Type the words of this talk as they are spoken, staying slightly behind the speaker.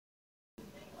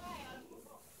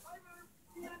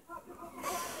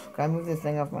Can I move this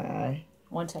thing off my eye?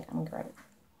 1 second, I'm gonna grab it.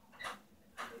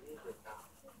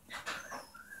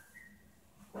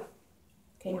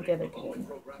 Came together good.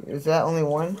 Is that only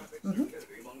one?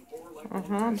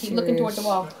 Keep looking toward the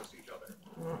wall.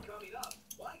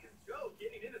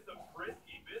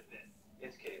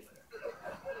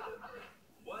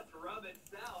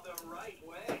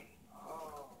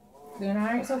 Doing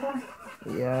alright so far?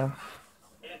 Yeah.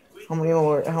 How many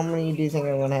more? How many do you think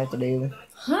I'm gonna have to do?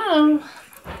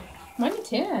 Maybe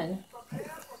 10.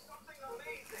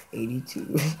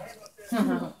 82.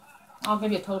 I'll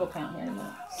give you a total count here in a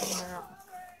minute.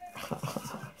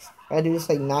 I do this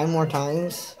like 9 more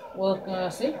times. We'll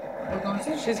see. We're gonna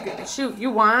see. She's good. Shoot, you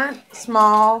want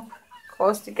small,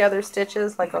 close together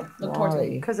stitches like a Look towards me.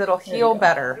 because it'll heal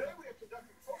better.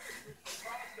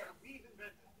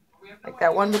 Like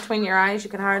that one between your eyes, you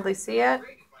can hardly see it,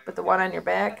 but the one on your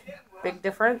back, big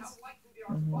difference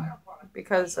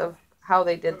because of how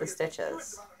they did the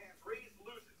stitches.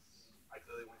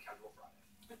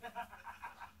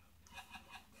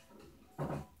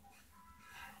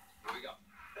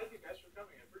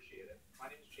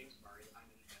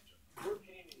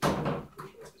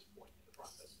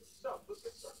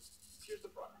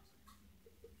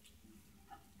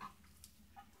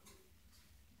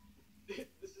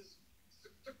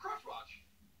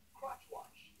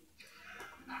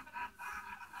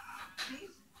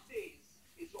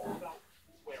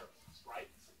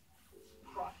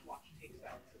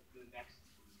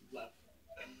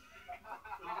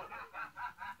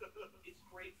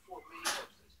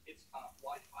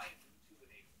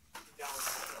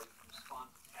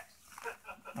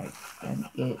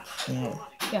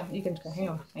 Yeah, you can hang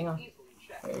on. Hang on.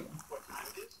 There you go.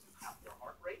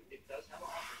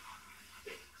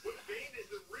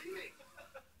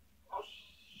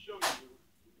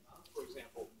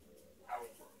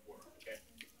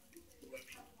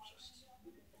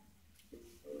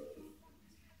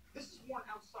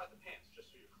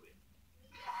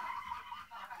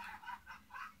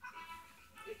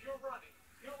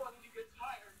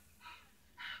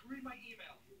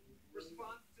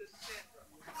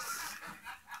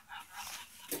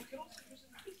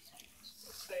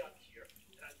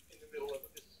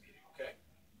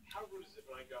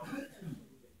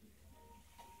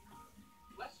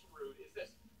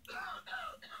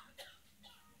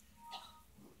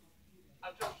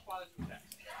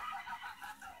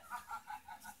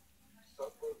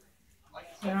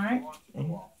 You alright?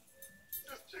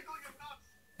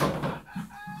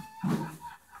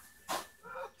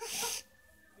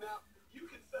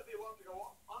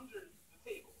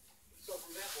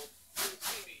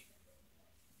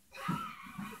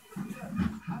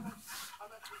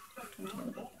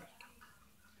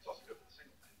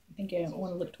 I think you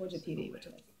want to look towards the TV, which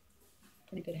is a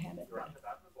pretty good habit.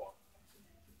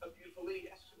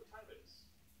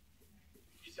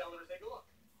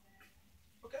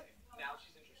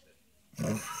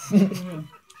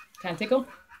 Kind of tickle?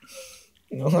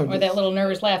 No, Or that little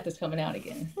nervous laugh that's coming out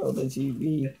again. Oh, the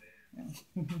TV.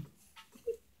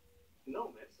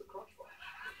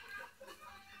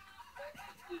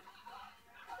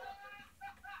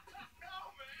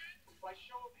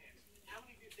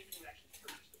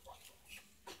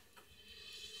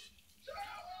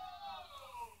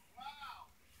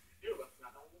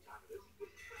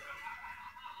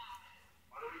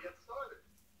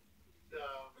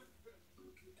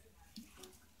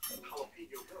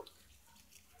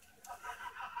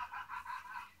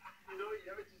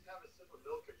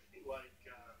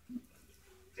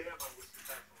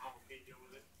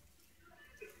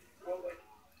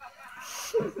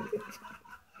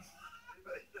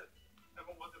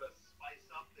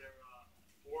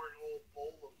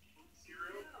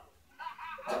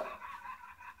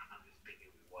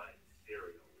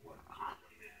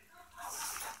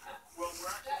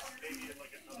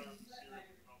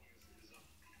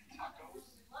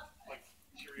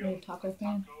 You're a taco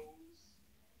fan?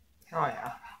 Oh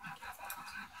yeah.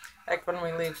 Like when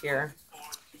we leave here,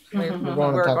 We're we're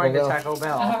going to Taco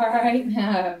Bell.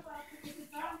 Alright.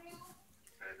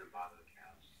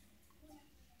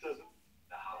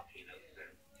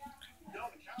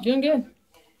 Doing good.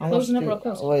 Closing up real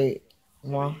close. Wait,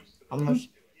 Ma, how much?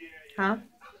 Huh?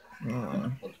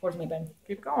 Look towards me, Ben.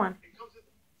 Keep going.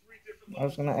 I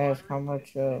was gonna ask how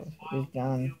much is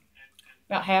done.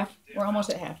 About half. We're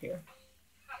almost at half here.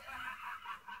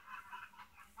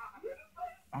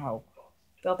 Ow.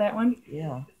 Felt that one?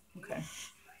 Yeah. Okay.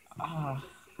 Ah.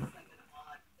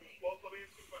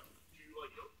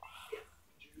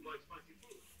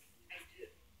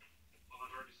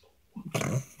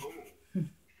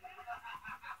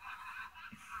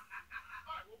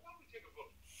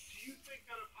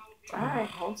 All right,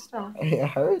 hold still. It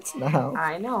hurts now.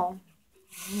 I know.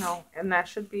 And that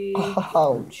should be.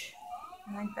 Ouch.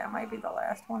 I think that might be the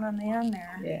last one on the end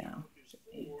there. Yeah.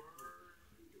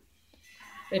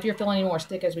 But if you're feeling any more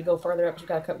stick as we go further up, you've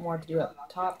got a couple more to do up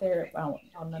top there. I'll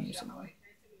numb you some more.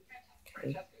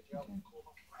 Okay.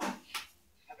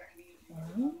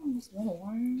 Just a little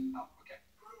one.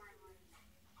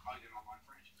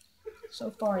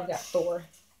 So far, you got 4.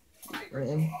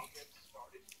 Written.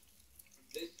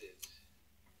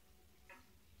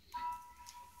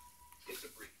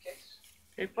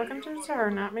 Keep looking to her,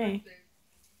 not me.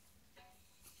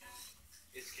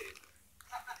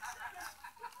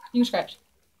 You can scratch.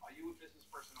 Are you a business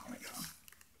person on the go?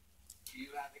 Do you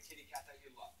have a kitty cat that you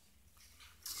love?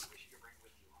 You wish you could bring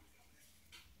with you on the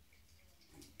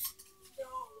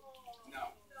go?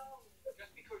 No.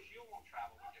 Just because you won't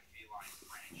travel with your feline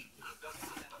French doesn't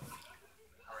mean that.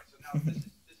 All right, so now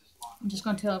this is locked. I'm just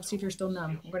going to see if you're still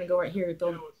numb. We're going to go right here. You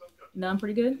feel numb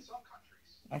pretty good?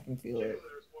 I can feel it.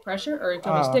 Pressure? Or you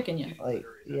feel me sticking you? Like,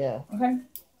 yeah. Okay.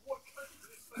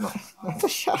 Not the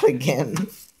shot again.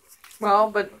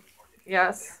 Well, but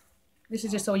yes. This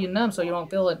is just so you numb so you won't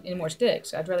feel it any more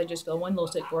sticks. I'd rather just feel one little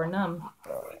stick for a numb.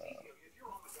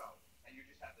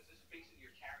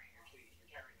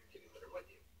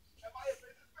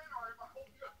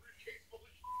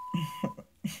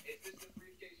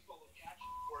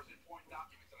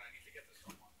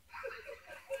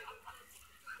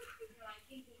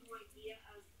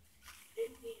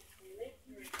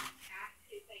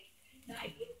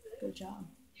 Good job.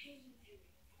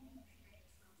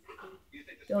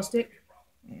 Feel a stick?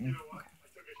 Mm-mm. Okay.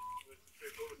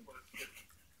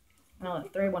 I know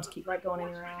that 3 wants to keep right going in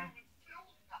your eye.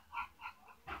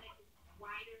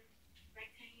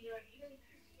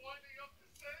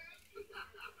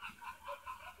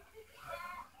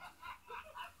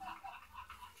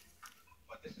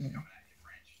 But this is coming at you,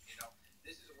 French. You know,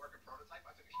 this is a working prototype.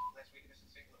 I took a last week in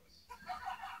St. Louis.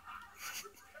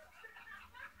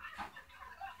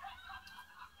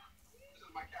 This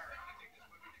is my carry. I take this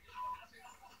with me to St.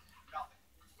 Louis. Nothing.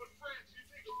 But French, you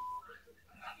take a.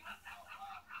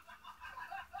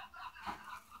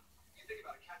 You think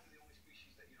about it, cats are the only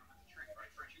species that you don't have to train, right?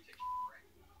 French, you take right?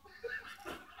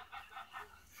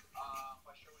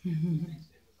 By showing you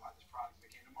things in the hottest products that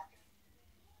came to market.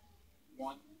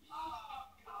 One.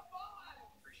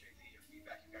 Appreciate the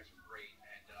feedback. You guys are great,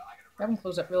 and I got That one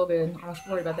closed up real good. I was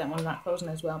worried about that one not closing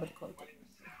as well, but it closed up.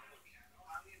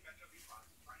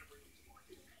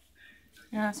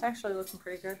 Yeah, it's actually looking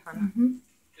pretty good, honey. Mm-hmm.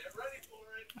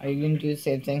 Are you going to do the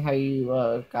same thing how you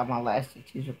got my last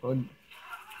teacher code?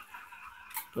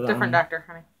 Different doctor,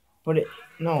 honey. Put it.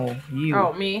 No, you.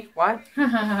 Oh, me? What?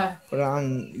 Put it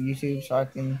on YouTube so I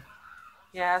can.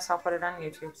 Yes, I'll put it on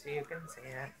YouTube so you can see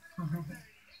it.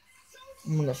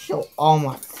 I'm going to show all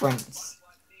my friends.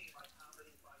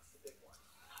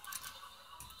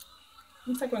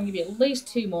 Looks like we're going to give you at least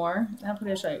 2 more. I'll put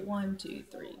this right. 1, 2,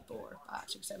 3, 4, 5,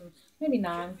 6, 7, maybe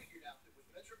 9.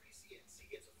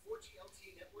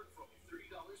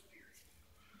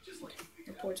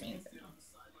 Look towards me.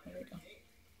 There we go.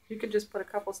 You could just put a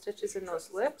couple stitches in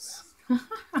those lips.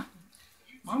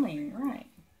 Mommy, right.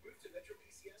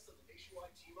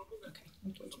 Okay,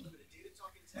 look towards me.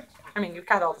 I mean, you've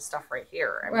got all the stuff right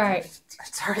here. I mean, Right.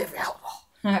 It's already available.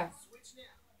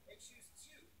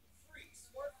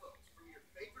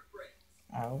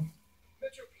 Ow.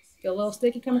 Feel a little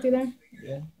sticky coming through there?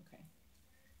 Yeah. Okay.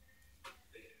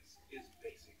 This is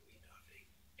basically nothing,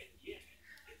 and yet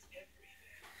it's everything.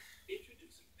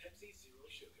 Introducing Pepsi Zero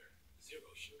Sugar.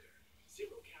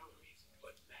 Zero calories,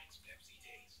 but max Pepsi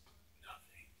taste.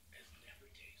 Nothing has never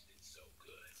tasted so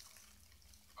good.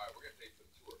 All right, we're gonna take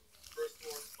the tour. First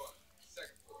floor, fun.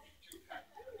 Second floor, 2-pack.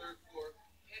 Third floor,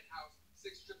 penthouse, 6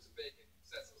 strips of bacon,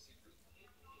 sesame seafood.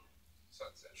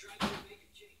 Sunset. Try the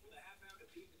bacon cake with a half-pound of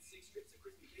beef and 6 strips of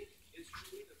crispy bacon. It's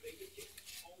truly the bacon cake.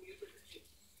 Only a Burger King.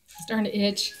 Starting to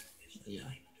itch. Yeah.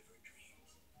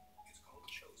 It's called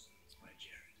Chosen by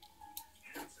Jared.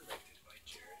 Hand selected by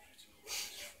Jared.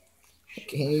 I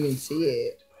can't even see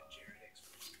it.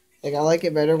 Like, I like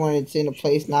it better when it's in a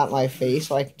place not my face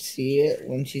so I can see it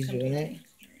when she's doing it.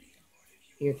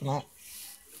 Here, come on.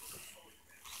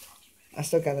 I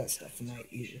still got that stuff in that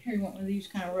either. Here, you want one of these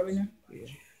kind of rubbing there?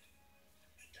 Yeah.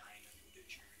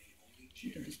 You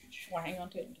can just hang on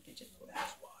to it and pinch it a little bit.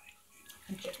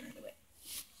 I'm just going to do it.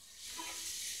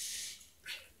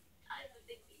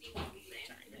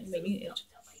 Sorry, you made me itch.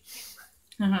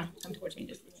 Come towards me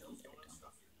just a little bit. There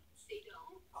we go.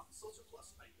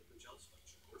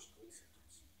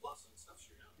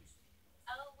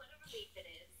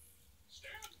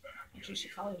 Actually,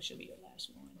 Chicago should be your last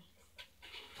one.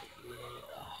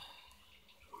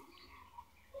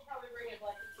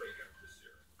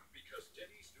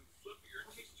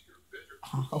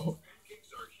 Oh,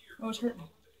 What was hurting?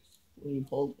 when you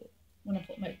pulled it. When I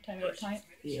put my time it up tight?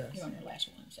 Yes. You're on your last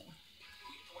one, so.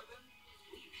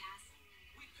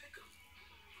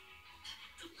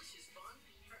 Delicious fun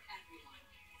for everyone.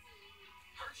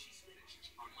 Hershey's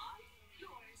finishes are mine,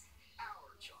 yours,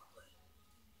 our chocolate.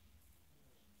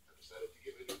 I decided to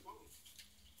give it a phone.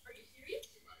 Are you serious?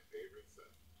 My favorite son.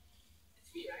 It's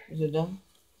me, right? Is it done?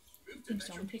 I think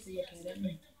so. I'm gonna take a look at it. And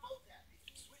make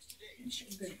sure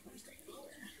it's good placed everywhere.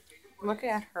 Look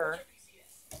at her.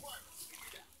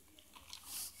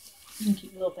 You can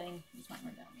keep the little thing. It's not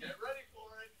right down there. Get ready for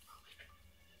it.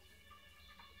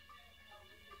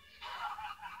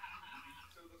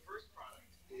 So the first product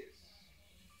is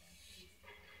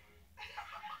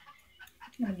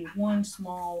I'm gonna do one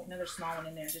small, another small one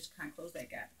in there. Just kind of close that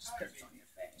gap. Just put it on your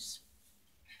face.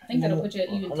 I think that'll put you at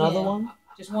even Another 10. one?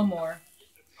 Just one more.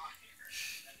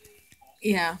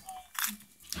 Yeah.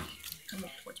 Come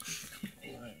up towards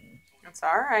me. That's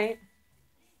all right.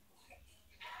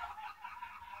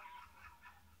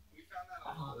 we found out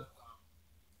a lot of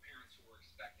parents who were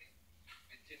expecting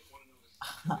and didn't want to know the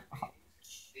sex of their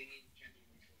babies. They need gender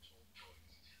neutral toys.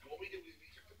 And what we did was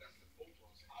we took the best of both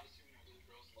worlds. Obviously, we know little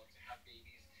girls love to have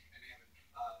babies and have an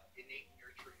innate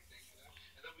nurturing thing for them.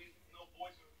 And then we know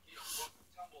boys who rough and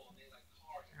tumble and they like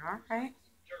cars and All right.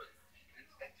 dirt and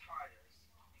tires.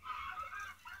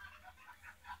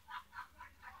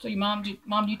 So your mom, do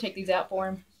you take these out for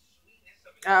him?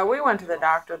 We went to the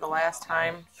doctor the last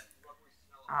time.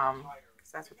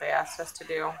 'Cause that's what they asked us to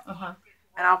do. Uh-huh.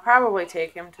 And I'll probably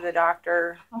take him to the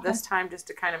doctor Okay. this time just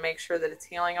to kind of make sure that it's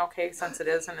healing okay since it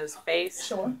is in his face.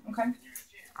 Sure. Okay.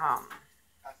 Um,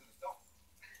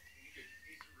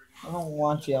 I don't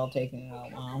want y'all taking it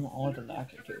out, Mom. I want the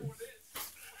doctor to.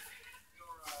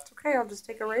 it's okay. I'll just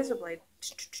take a razor blade.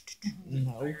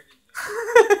 No.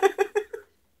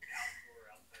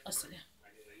 Let's see.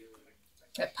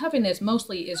 That puffiness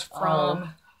mostly is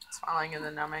from, Swelling and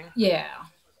the numbing. yeah.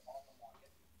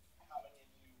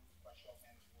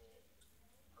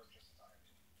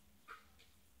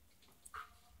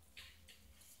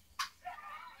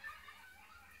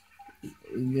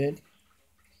 You good?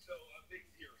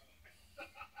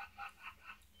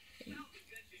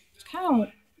 Kind of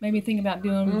made me think about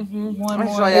doing one more.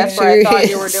 Actually, that's what I thought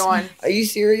you were doing. Are you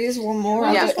serious? One more?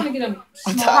 I Yeah. just want to get them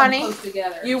small Honey, and close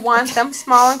together. You want them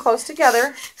small and close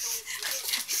together.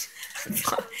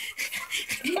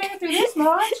 You made it through this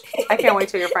much? I can't wait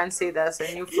till your friends see this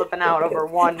and you flipping out over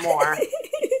one more.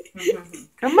 Mm-hmm.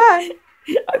 Come on.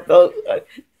 I thought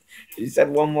you said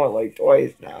one more like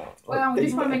twice now. Well, we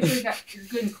just want to make sure you're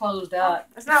good and closed up.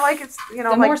 It's not like it's, The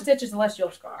like. more stitches, the less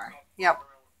you'll scar. Yep.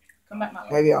 Come back my way.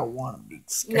 Maybe I want to be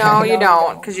scared. No, you No,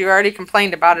 don't, no. because you already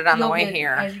complained about it on the You'll way get-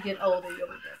 here. As you get older, you'll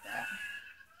regret that.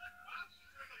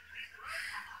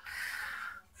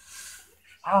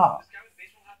 Ah.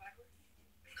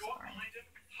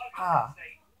 Ah.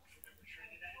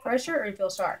 Pressure or you feel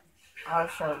sharp? Ah,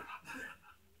 so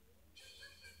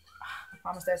I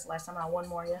promise that's the last time I one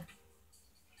more you.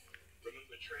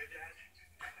 Remember Trinidad?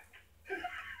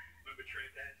 Remember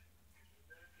Trinidad?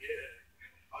 Yeah.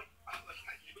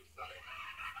 You sorry.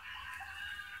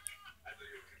 I thought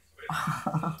you were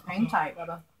conspicuous. Hang tight,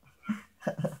 brother.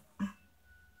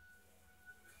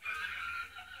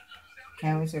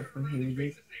 can't we say from here?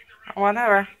 This?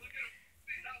 Whatever.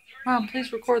 Mom,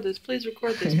 please record this. Please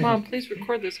record this. Mom, please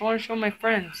record this. I want to show my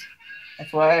friends.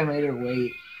 That's why I made her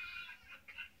wait.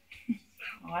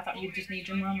 Oh, I thought you just need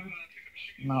your mama.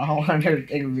 No, I wanted her to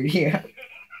take a video.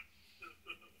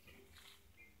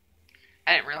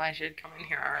 I didn't realize you'd come in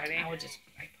here already. I would just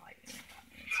I'd probably be in 5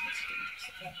 minutes. It's dangerous.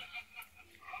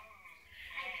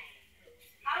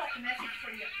 I left a message for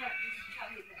you up front just to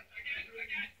tell you that.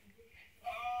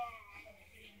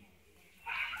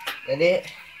 That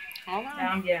it? Hold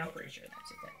on. Yeah, I'm pretty sure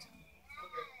that's it that time.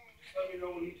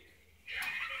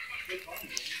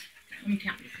 Let me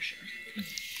count you for sure.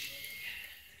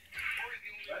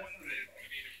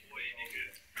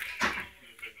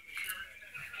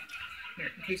 Here,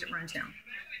 in case it runs down.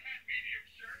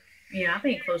 Yeah, I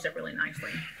think it closed up really nicely.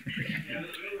 I'm pretty happy.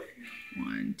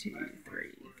 1, 2, 3, 4,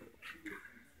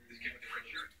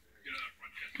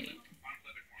 8.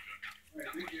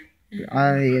 I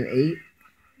only have 8.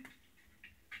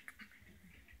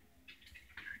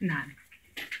 9.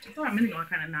 I thought a minute ago I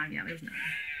kind of 9. Yeah, there's 9.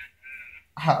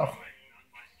 Oh.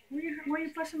 What are you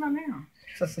fussing on now?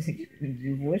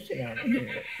 You wish it on it.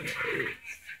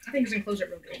 I think it's gonna close it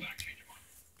real good.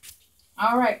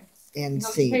 All right. And Got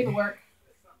some see. paperwork.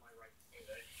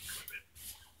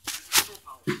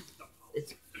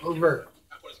 Over.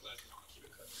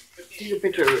 Take a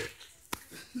picture of it.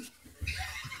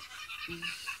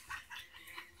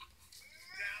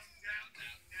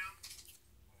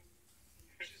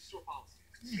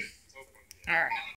 All right.